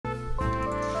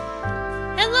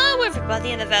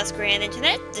everybody in the vast grand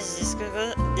internet, this is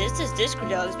Disco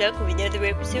Dogs back with another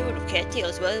episode of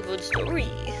Cattails Wildwood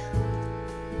story.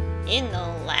 In the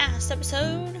last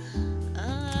episode,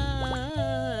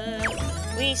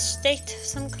 we staked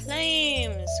some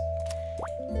claims.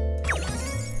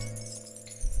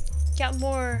 Got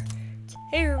more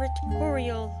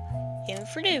territorial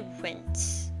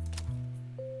influence.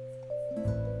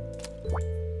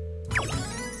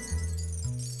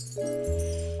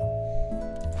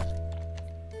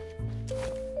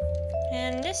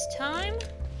 And this time,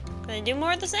 I'm gonna do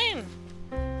more of the same.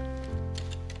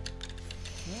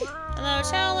 Hello,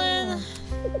 Talon.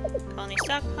 Colony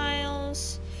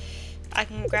stockpiles. I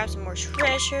can grab some more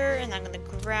treasure, and I'm gonna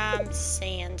grab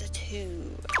sand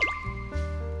too.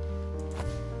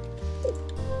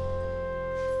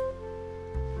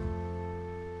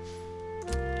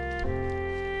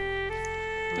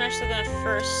 I'm actually gonna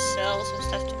first sell some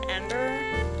stuff to Ember.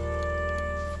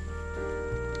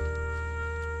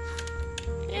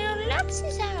 Lux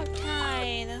is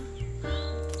outside.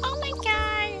 Oh my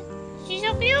god, she's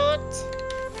so cute.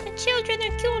 The children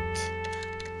are cute.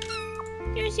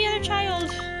 Here's the other child.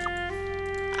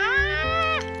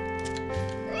 Ah!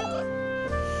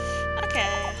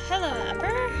 Okay, hello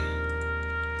Amber.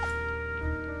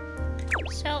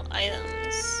 Sell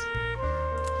items.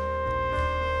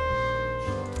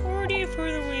 40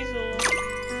 for the weasel.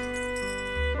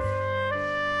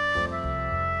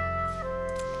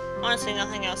 Honestly,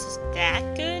 nothing else is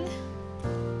that good.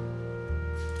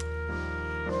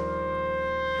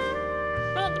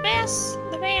 Well, the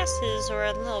basses are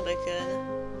a little bit good.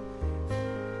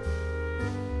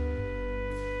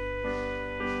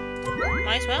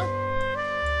 Might as well.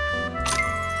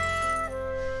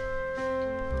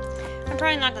 I'm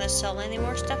probably not gonna sell any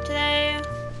more stuff today.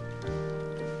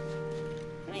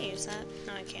 Can I use that?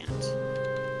 No, I can't.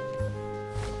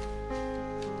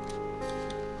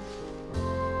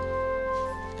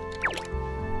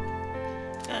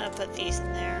 Put these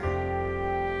in there.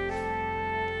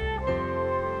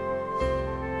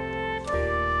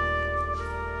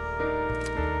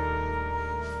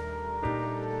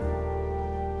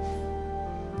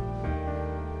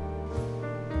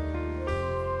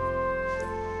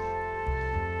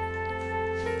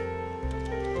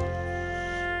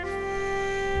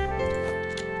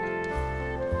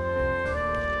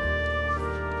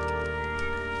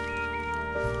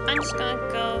 I'm just gonna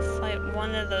go fight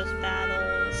one of those battles.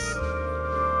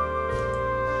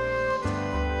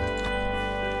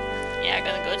 Yeah, I'm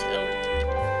gonna go to the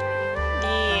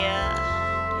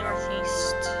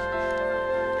northeast.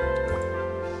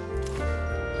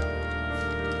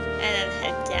 And then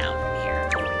head down from here.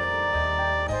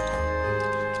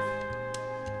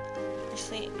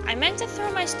 Actually, I meant to throw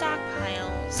my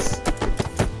stockpiles.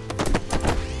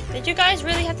 Did you guys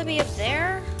really have to be up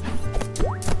there?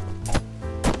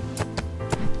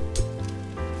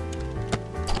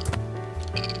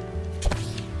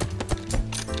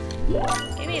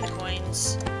 Give me the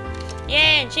coins.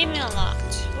 Yeah, achievement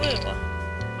unlocked. Woo.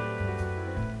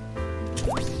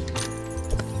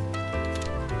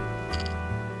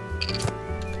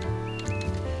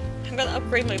 I'm gonna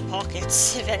upgrade my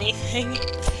pockets, if anything.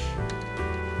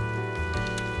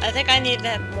 I think I need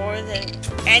that more than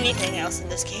anything else in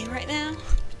this game right now.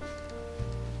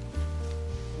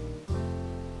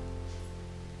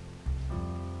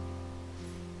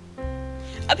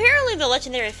 Apparently the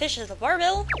legendary fish is the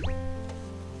barbell.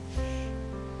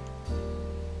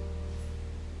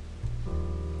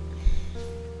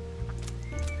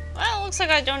 Well, looks like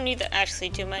I don't need to actually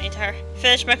do my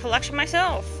finish my collection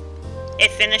myself. It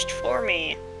finished for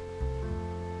me.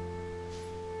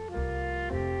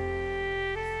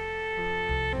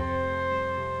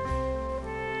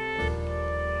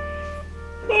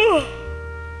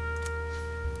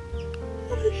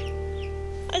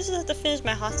 I just have to finish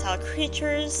my hostile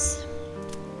creatures,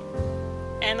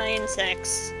 and my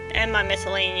insects, and my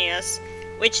miscellaneous,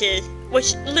 which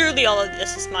literally all of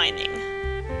this is mining.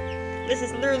 This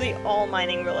is literally all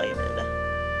mining related.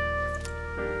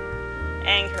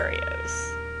 And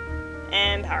curios.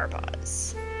 And power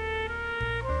pods.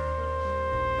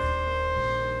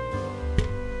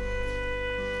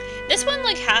 This one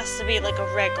has to be a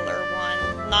regular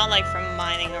one, not from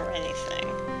mining or anything.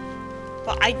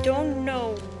 But I don't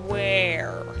know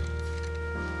where.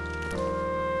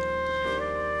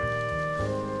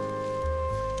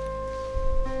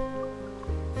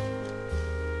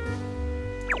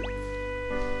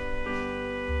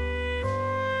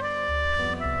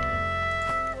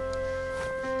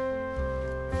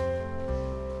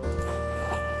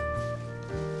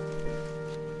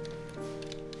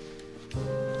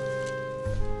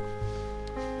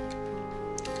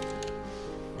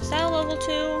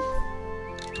 level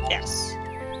 2? Yes.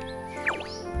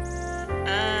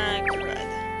 Crud.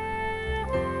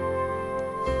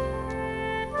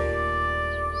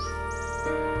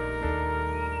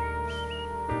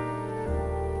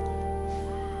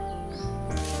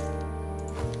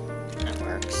 That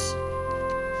works.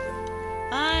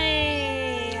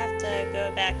 I have to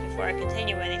go back before I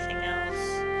continue anything else.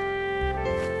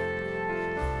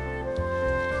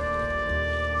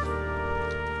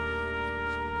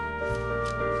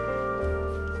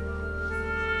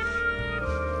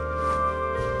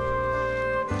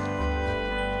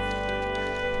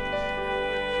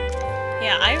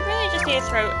 Yeah, I really just need to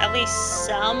throw at least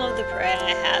some of the bread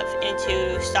I have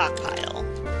into stockpile.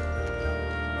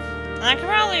 And I could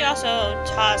probably also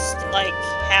toss, like,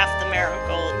 half the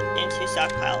marigold into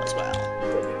stockpile as well.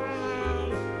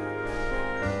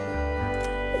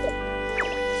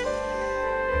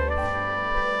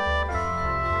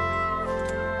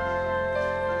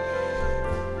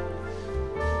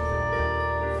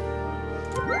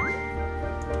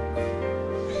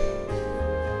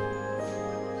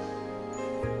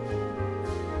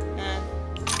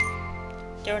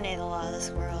 Donate a lot of the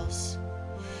squirrels.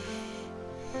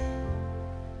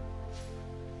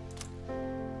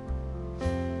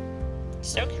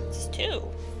 Still counts as 2.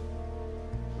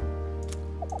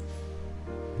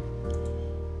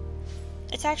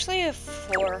 It's actually a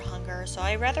 4 hunger, so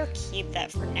I'd rather keep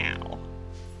that for now.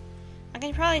 I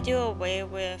can probably do away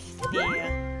with the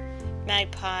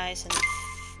magpies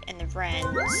and the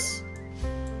wrens,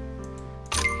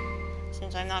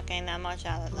 since I'm not getting that much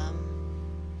out of them.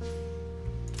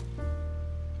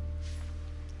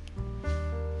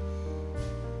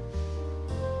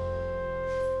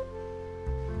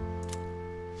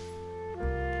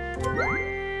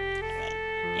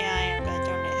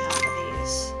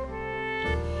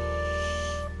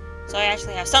 So I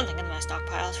actually have something in my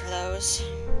stockpiles for those.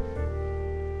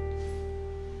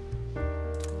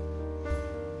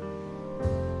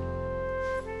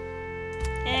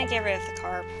 And get rid of the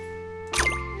carp.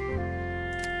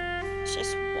 It's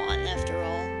just 1 after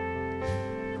all.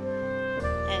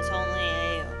 And it's only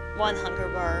a 1 hunger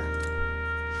bar.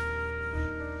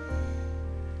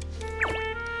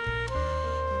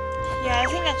 Yeah, I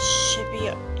think that should be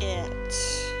it.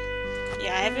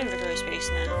 Yeah, I have inventory space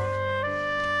now.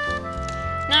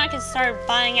 Now I can start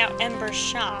buying out Ember's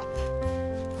shop.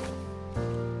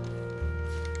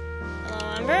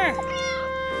 Hello, Ember.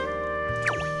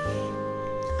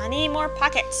 I need more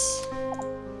pockets.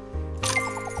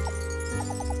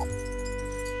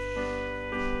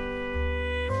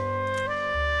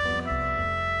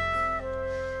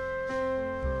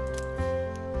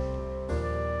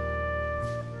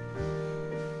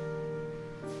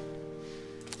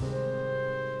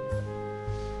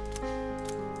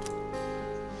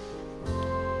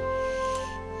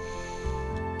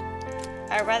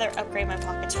 I'd rather upgrade my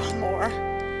pockets 1 more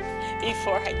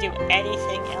before I do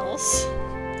anything else.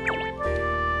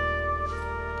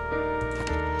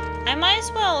 I might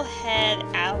as well head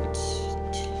out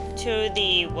to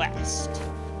the west.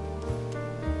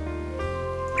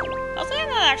 Hopefully I'm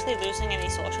not actually losing any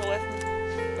social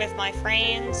with my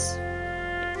friends.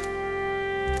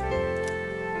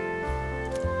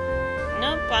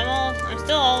 Nope, I'm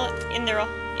still all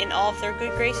in all of their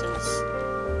good graces.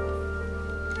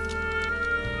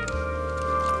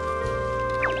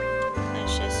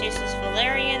 Use this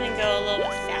Valerian and go a little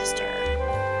bit faster.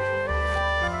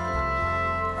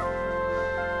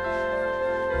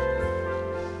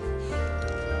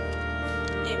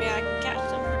 Maybe I can catch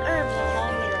some herbs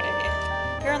along the way.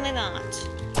 Apparently not.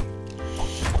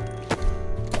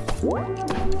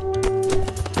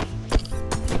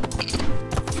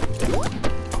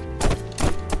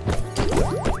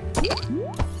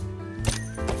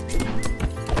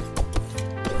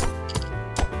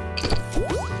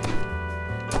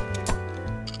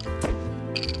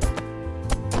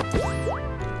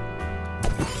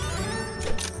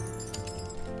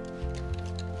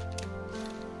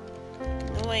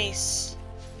 Nice.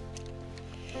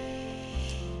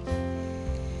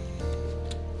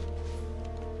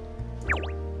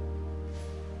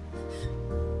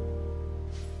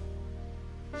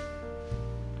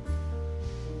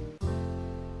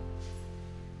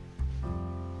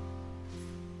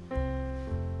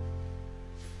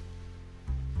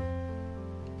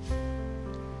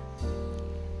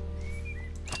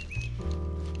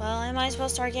 Well, I might as well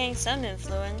start getting some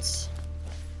influence.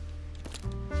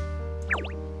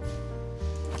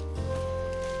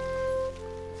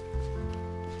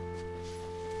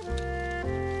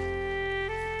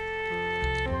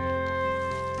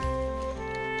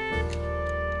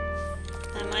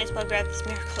 I might as well grab these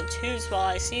miracle tubes while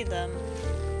I see them.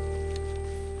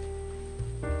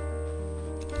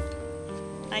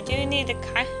 I need to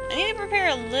prepare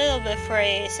a little bit for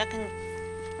a second.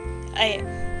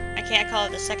 I can't call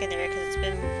it a secondary because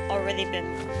it's already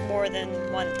been more than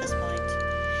one at this point.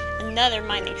 Another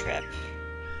mining trip.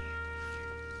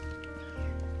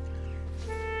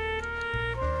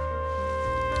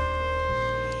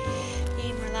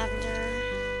 Need more lavender.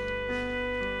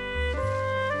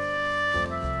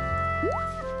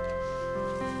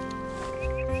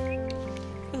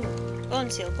 Ooh, bone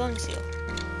seal, bone seal.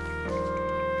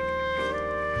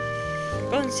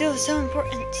 Bone seal is so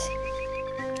important.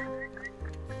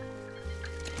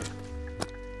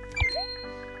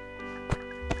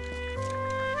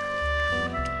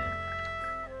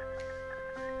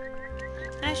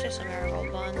 That's just a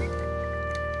marigold bun.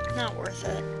 Not worth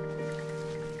it.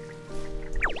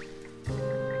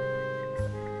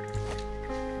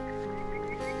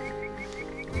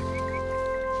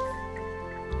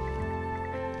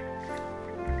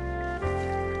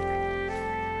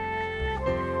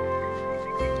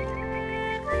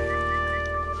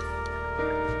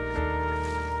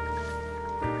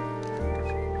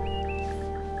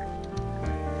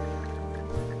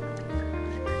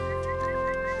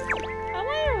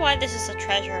 Why this is a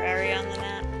treasure area on the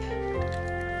map.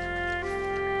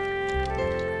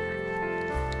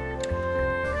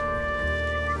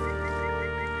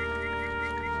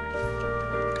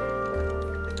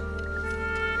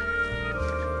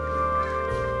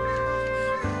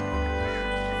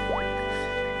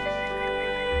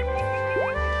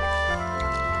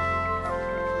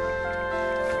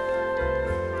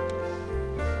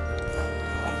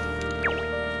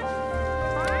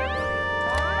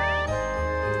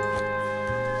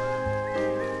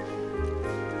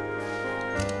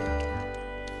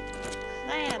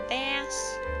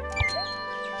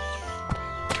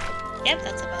 Yep,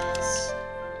 that's a bass.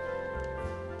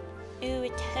 Ooh, a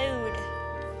toad.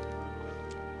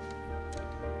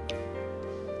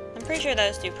 I'm pretty sure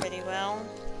those do pretty well.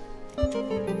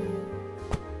 Well,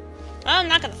 I'm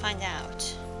not gonna find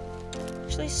out.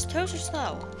 Actually, toads are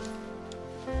slow.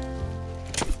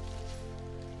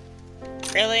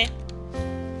 Really?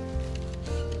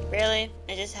 Really?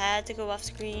 I just had to go off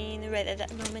screen right at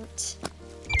that moment.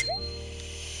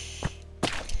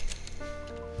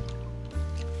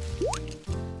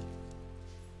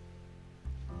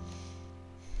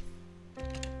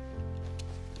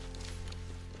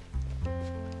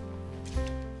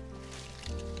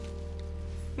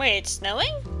 Wait, it's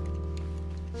snowing?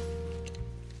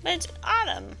 But it's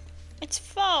autumn. It's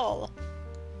fall.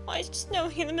 Why is it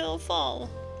snowing in the middle of fall?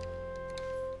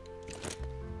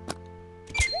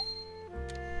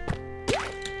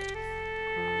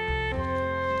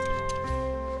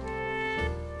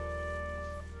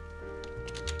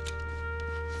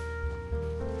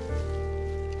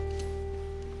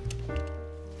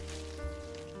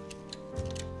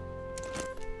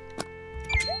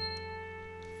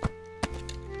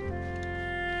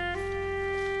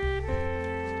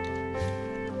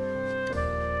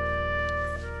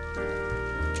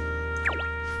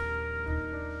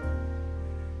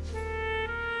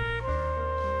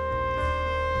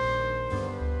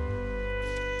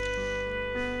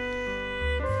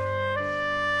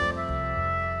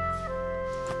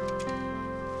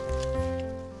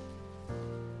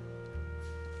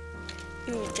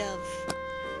 Ooh, dove.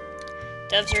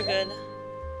 Doves are good.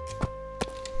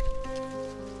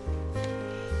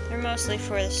 They're mostly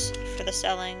for the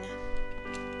selling.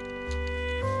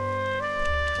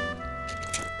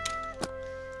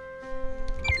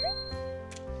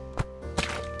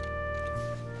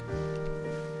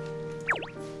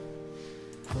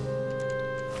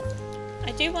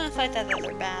 I do want to fight that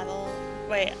other battle.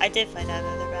 Wait, I did fight that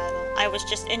other battle. I was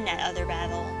just in that other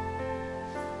battle.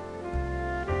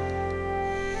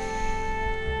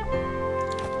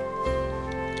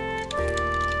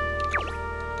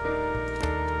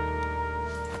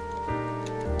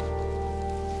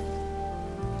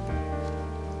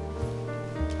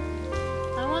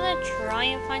 Try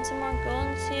and find some more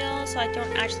golden seals so I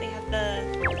don't actually have the...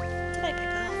 What did I pick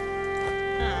up?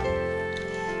 Huh.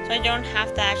 So I don't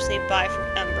have to actually buy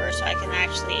from Ember so I can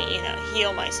actually, you know,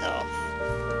 heal myself.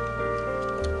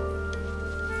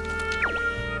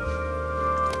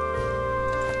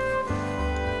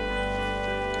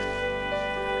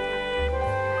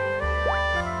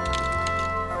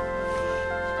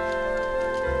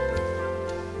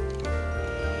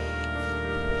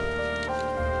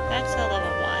 That's a level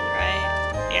 1, right?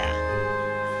 Yeah.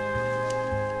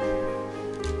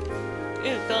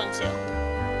 Ooh, golden seal.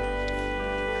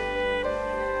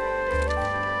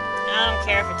 I don't don't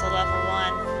care if it's a level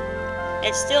 1.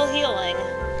 It's still healing.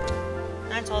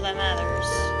 That's all that matters.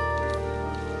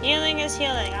 Healing is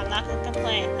healing. I'm not gonna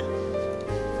complain.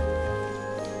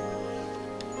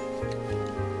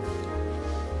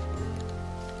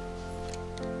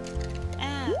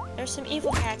 Ah, there's some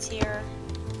evil cats here.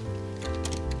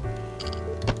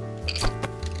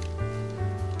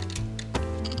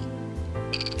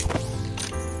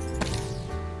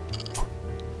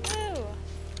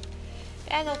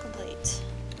 Battle complete.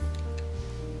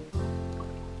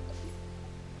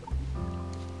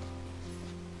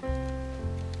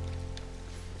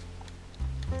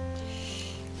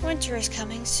 Winter is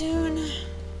coming soon.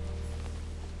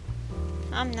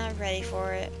 I'm not ready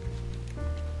for it.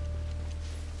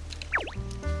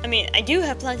 I mean, I do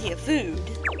have plenty of food,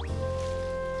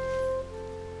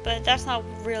 but that's not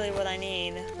really what I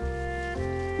need.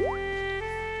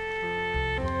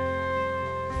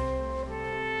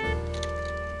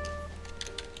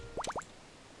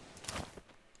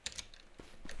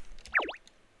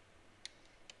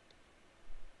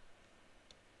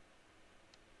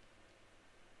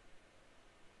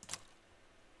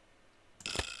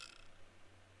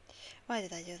 Why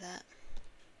did I do that?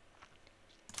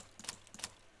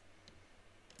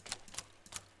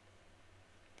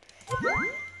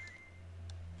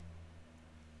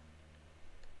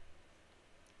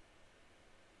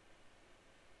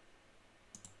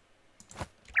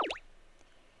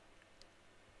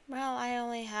 Well, I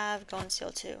only have Golden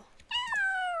Seal 2.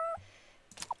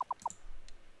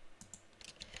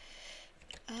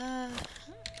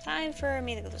 Time for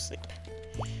me to go to sleep.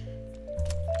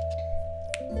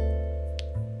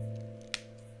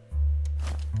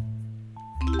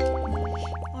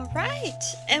 Alright,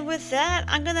 and with that,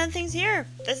 I'm gonna end things here.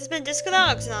 This has been Disco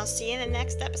Dogs, and I'll see you in the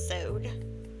next episode.